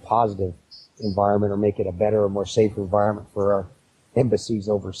it a positive environment or make it a better or more safe environment for our embassies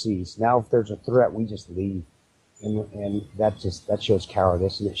overseas. Now, if there's a threat, we just leave. And that shows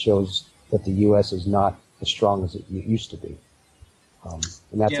cowardice, and it shows that the U.S. is not as strong as it used to be. And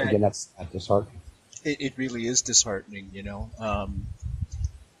that's disheartening. It really is disheartening, you know.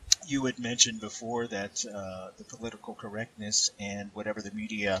 You had mentioned before that the political correctness and whatever the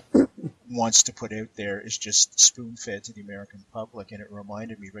media wants to put out there is just spoon-fed to the American public, and it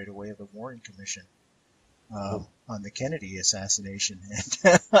reminded me right away of the Warren Commission on the Kennedy assassination.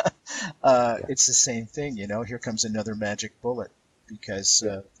 And it's the same thing, you know. Here comes another magic bullet because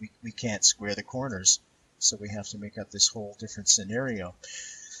we can't square the corners, so we have to make up this whole different scenario.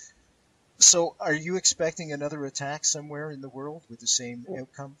 So are you expecting another attack somewhere in the world with the same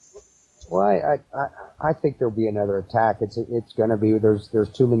outcome? Well, I think there'll be another attack. It's going to be, there's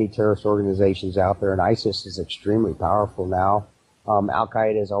too many terrorist organizations out there, and ISIS is extremely powerful now.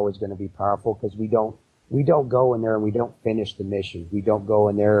 Al-Qaeda is always going to be powerful because we don't go in there and we don't finish the mission. We don't go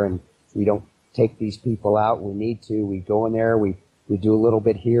in there and we don't take these people out. We need to. We go in there, we do a little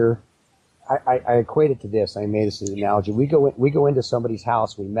bit here. I equate it to this. I made this as an analogy. We go into somebody's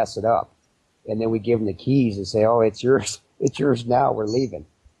house, we mess it up. And then we give them the keys and say, "Oh, it's yours. It's yours now. We're leaving."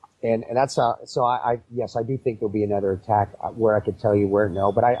 And that's how. So yes, I do think there'll be another attack. Where I could tell you where,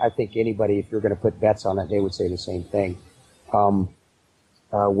 no, but I think anybody, if you're going to put bets on it, they would say the same thing.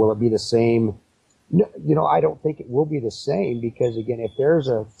 Will it be the same? No, you know, I don't think it will be the same because again, if there's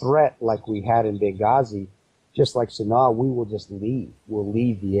a threat like we had in Benghazi, just like Sanaa, we will just leave. We'll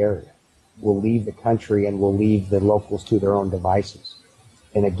leave the area. We'll leave the country, and we'll leave the locals to their own devices.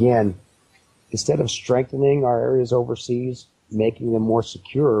 And again, instead of strengthening our areas overseas, making them more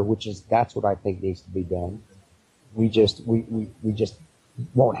secure, that's what I think needs to be done. We just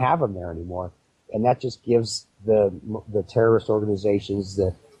won't have them there anymore, and that just gives the terrorist organizations,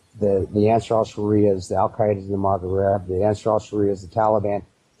 the Ansar al-Sharias, the Al-Qaedas in the Maghreb, the Ansar al-Sharias, the Taliban.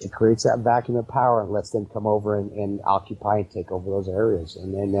 It creates that vacuum of power and lets them come over and occupy and take over those areas.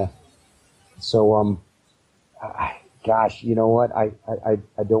 And then, gosh, you know what? I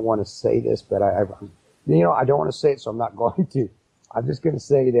don't want to say this, but I don't want to say it, so I'm not going to. I'm just going to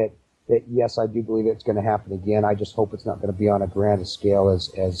say that yes, I do believe it's going to happen again. I just hope it's not going to be on a grand scale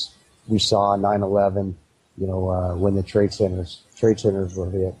as we saw 9/11, you know, when the trade centers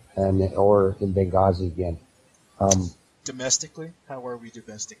were hit, or in Benghazi again. Domestically, how are we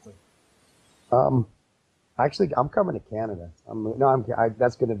domestically? Actually, I'm coming to Canada.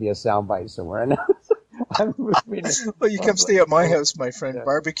 That's going to be a soundbite somewhere. Well, you come stay at my house, my friend. Yeah.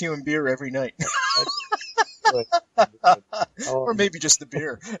 Barbecue and beer every night. Or maybe just the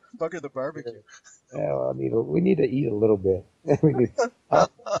beer. Bugger the barbecue. Yeah, well, we need to eat a little bit.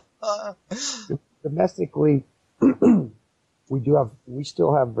 Domestically, we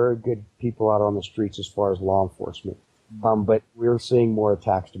still have very good people out on the streets as far as law enforcement. But we're seeing more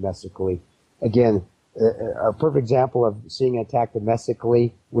attacks domestically. Again, a perfect example of seeing an attack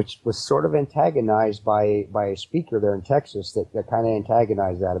domestically, which was sort of antagonized by a speaker there in Texas that kind of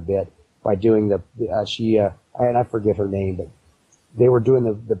antagonized that a bit by doing and I forget her name, but they were doing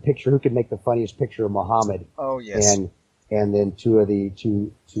the picture, who could make the funniest picture of Muhammad. Oh, yes. And then two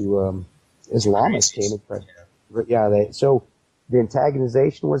Islamists came and so the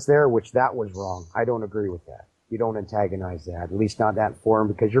antagonization was there, which that was wrong. I don't agree with that. You don't antagonize that, at least not that forum,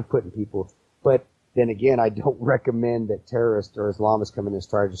 because you're putting people, but then again, I don't recommend that terrorists or Islamists come in and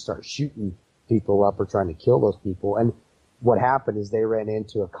start shooting people up or trying to kill those people. And what happened is they ran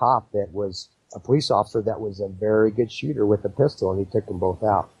into a cop that was a police officer that was a very good shooter with a pistol, and he took them both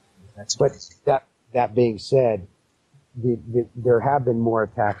out. But that being said, there have been more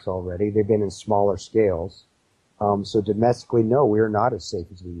attacks already. They've been in smaller scales. So domestically, no, we are not as safe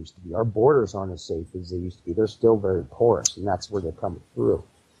as we used to be. Our borders aren't as safe as they used to be. They're still very porous, and that's where they're coming through.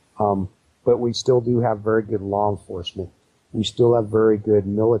 But we still do have very good law enforcement. We still have very good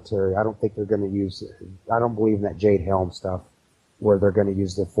military. I don't think they're going to use, I don't believe in that Jade Helm stuff where they're going to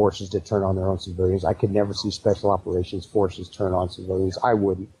use the forces to turn on their own civilians. I could never see special operations forces turn on civilians. I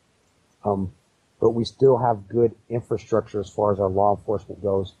wouldn't. But we still have good infrastructure as far as our law enforcement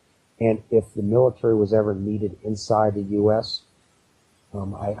goes. And if the military was ever needed inside the U.S.,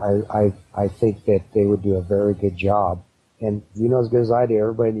 I think that they would do a very good job. And you know as good as I do,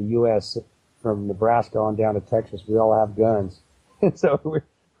 everybody in the U.S., from Nebraska on down to Texas, we all have guns. And so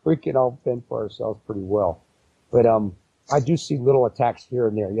we can all fend for ourselves pretty well. But I do see little attacks here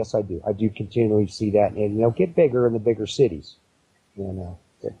and there. Yes, I do. I do continually see that. And, get bigger in the bigger cities.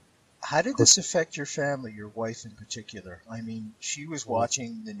 How did this affect your family, your wife in particular? I mean, she was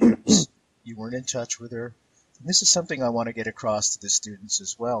watching the news. You weren't in touch with her. And this is something I want to get across to the students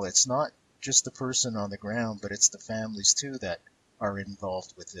as well. It's not just the person on the ground, but it's the families, too, that are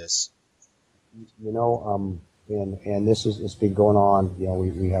involved with this. And it's been going on.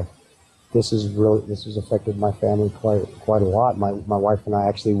 We have, this has affected my family quite a lot. My wife and I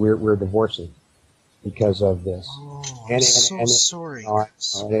actually, we're divorcing because of this. Oh, I'm so sorry.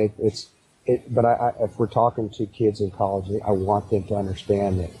 But if we're talking to kids in college, I want them to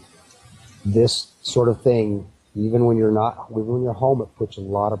understand that this sort of thing, even when you're home, it puts a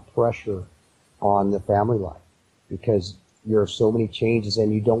lot of pressure on the family life because there are so many changes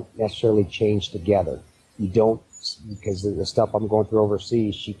and you don't necessarily change together. You don't, because the stuff I'm going through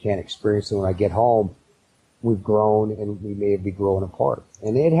overseas, she can't experience it when I get home. We've grown and we may be growing apart,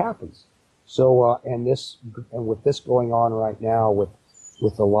 and it happens. So, and with this going on right now, with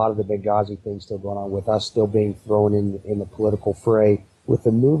a lot of the Benghazi things still going on, with us still being thrown in the political fray, with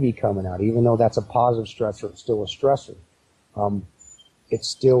the movie coming out, even though that's a positive stressor, it's still a stressor. It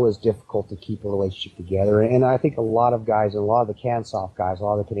still is difficult to keep a relationship together. And I think a lot of guys, a lot of the CANSOF guys, a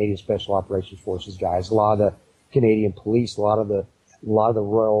lot of the Canadian Special Operations Forces guys, a lot of the Canadian police, a lot of the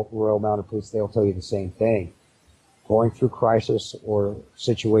Royal Mounted Police, they'll tell you the same thing. Going through crisis or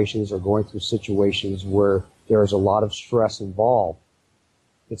going through situations where there is a lot of stress involved,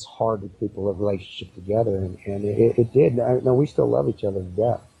 it's hard to keep a relationship together, and it did. No, we still love each other to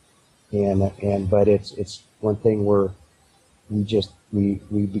death, but it's one thing where we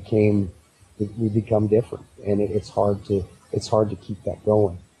become different, and it's hard to keep that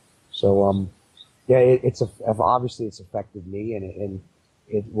going. So obviously it's affected me, and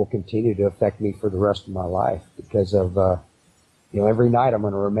it will continue to affect me for the rest of my life because of every night I'm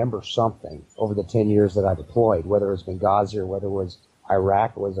going to remember something over the 10 years that I deployed, whether it was Benghazi or whether it was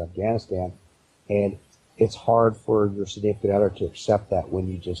Iraq or was Afghanistan, and it's hard for your significant other to accept that when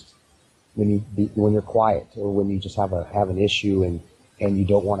you're quiet or when you just have an issue and you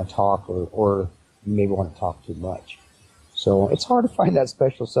don't want to talk or you maybe want to talk too much. So it's hard to find that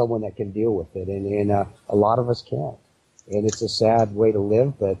special someone that can deal with it, and a lot of us can't. And it's a sad way to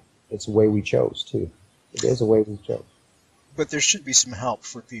live, but it's a way we chose too. It is a way we chose. But there should be some help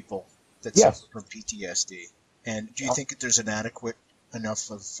for people that suffer from PTSD. And do you think that there's an adequate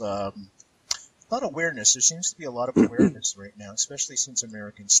enough of not awareness? There seems to be a lot of awareness right now, especially since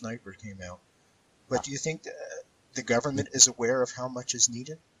American Sniper came out. But do you think the government is aware of how much is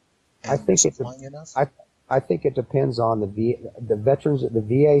needed? And I think supplying enough? I think it depends on the veterans, the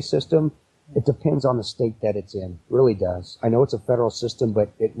VA system. It depends on the state that it's in. It really does. I know it's a federal system,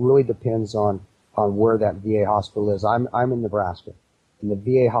 but it really depends on where that VA hospital is. I'm in Nebraska, and the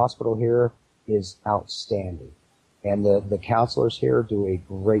VA hospital here is outstanding. And the counselors here do a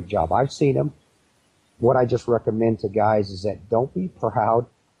great job. I've seen them. What I just recommend to guys is that don't be proud.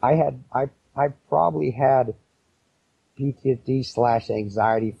 I probably had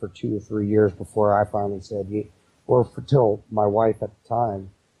PTSD/anxiety for 2 or 3 years before I finally said, until my wife at the time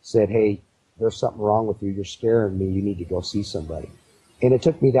said, hey, there's something wrong with you. You're scaring me. You need to go see somebody. And it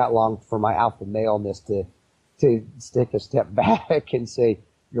took me that long for my alpha maleness to take a step back and say,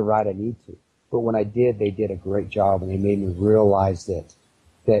 you're right, I need to. But when I did, they did a great job, and they made me realize that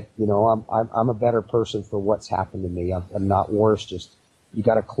I'm a better person for what's happened to me. I'm not worse. Just you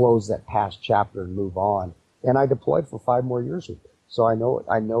got to close that past chapter and move on. And I deployed for 5 more years with it, so I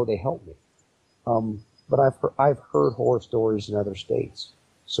know they helped me. But I've heard horror stories in other states.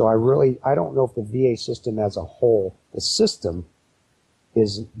 So I don't know if the VA system as a whole, the system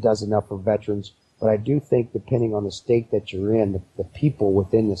does enough for veterans, but I do think depending on the state that you're in, the people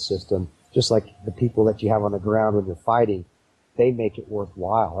within the system, just like the people that you have on the ground when you're fighting, they make it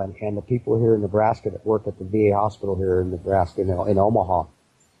worthwhile. And the people here in Nebraska that work at the VA hospital here in Nebraska, in Omaha,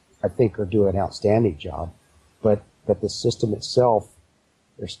 I think are doing an outstanding job. But the system itself,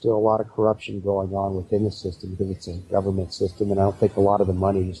 there's still a lot of corruption going on within the system because it's a government system, and I don't think a lot of the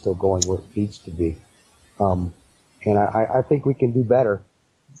money is still going where it needs to be. And I think we can do better.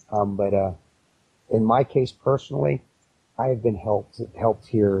 But in my case personally, I have been helped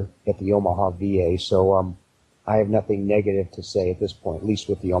here at the Omaha VA, so I have nothing negative to say at this point, at least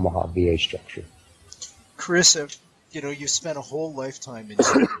with the Omaha VA structure. Chris, you spent a whole lifetime in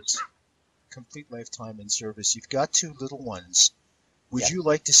service, complete lifetime in service. You've got 2 little ones. Would you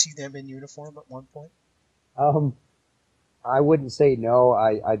like to see them in uniform at one point? I wouldn't say no.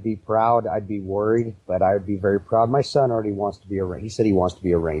 I'd be proud. I'd be worried, but I would be very proud. My son already wants to be he said he wants to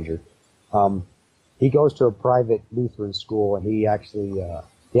be a Ranger. He goes to a private Lutheran school, and he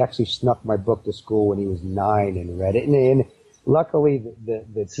actually snuck my book to school when he was 9 and read it. And luckily,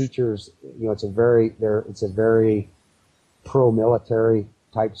 the teachers, it's a very pro-military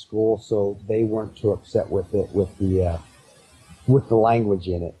type school, so they weren't too upset with it, with the language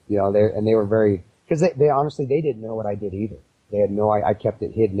in it. They were very, because they honestly, they didn't know what I did either. They had I kept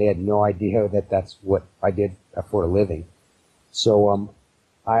it hidden. They had no idea that that's what I did for a living. So,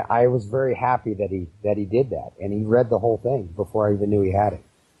 I was very happy that he did that, and he read the whole thing before I even knew he had it.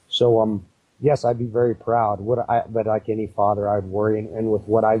 So, yes, I'd be very proud. But like any father, I'd worry, and with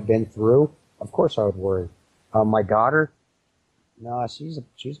what I've been through, of course I would worry. My daughter, no, she's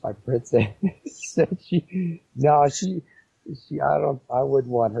my princess. I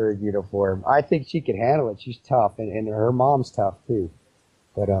wouldn't want her in uniform. I think she can handle it. She's tough, and her mom's tough too.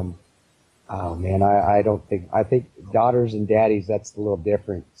 But oh man, I think daughters and daddies, that's a little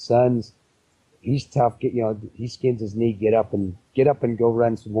different. Sons, he's tough. He skins his knee, get up and go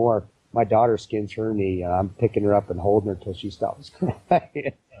run some more. My daughter skins her knee. I'm picking her up and holding her till she stops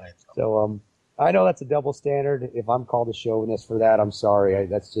crying. So I know that's a double standard. If I'm called a chauvinist for that, I'm sorry.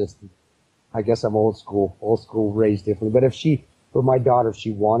 I guess I'm old school raised differently. But for my daughter, if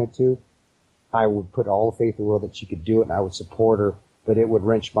she wanted to, I would put all the faith in the world that she could do it, and I would support her. But it would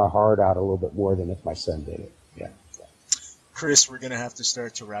wrench my heart out a little bit more than if my son did it. Yeah. Chris, we're going to have to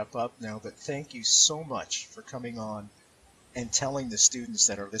start to wrap up now, but thank you so much for coming on and telling the students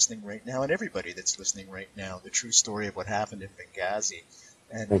that are listening right now, and everybody that's listening right now, the true story of what happened in Benghazi.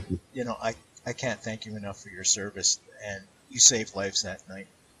 And, thank you. I can't thank you enough for your service, and you saved lives that night.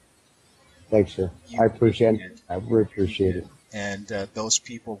 Thanks, sir. I appreciate it. I really appreciate it. And those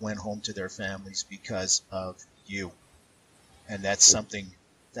people went home to their families because of you. And that's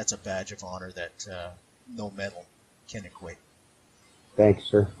that's a badge of honor that no medal can equate. Thanks,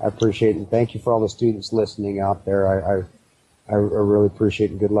 sir. I appreciate it. And thank you for all the students listening out there. I really appreciate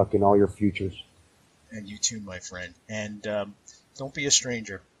it, and good luck in all your futures. And you too, my friend. And don't be a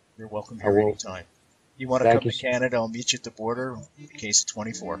stranger. You're welcome here anytime. You want to come to Canada, I'll meet you at the border, case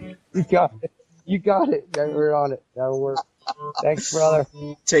 24. You got it. We're on it. That'll work. Thanks, brother.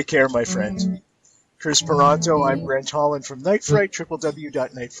 Take care, my friend. Chris Peranto, I'm Brent Holland from Night Fright,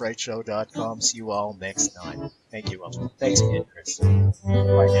 www.nightfrightshow.com. See you all next time. Thank you all. Thanks again, Chris. Bye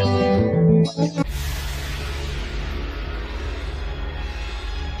now. Bye now.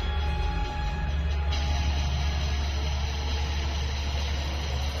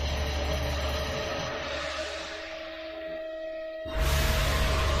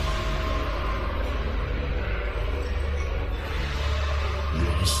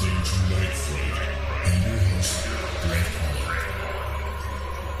 Listening to Night Fright and your host, Brent Holland.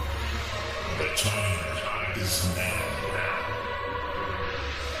 The time is now.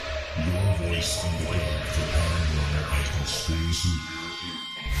 Your voice on the web for paranormal and conspiracy.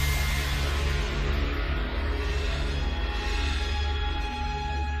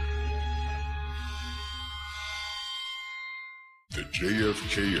 The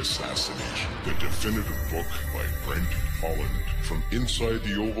JFK Assassination, the definitive book by Brent Holland. From inside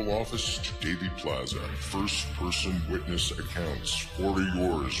the Oval Office to Davy Plaza, first-person witness accounts. Order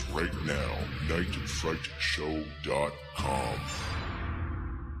yours right now, nightfrightshow.com.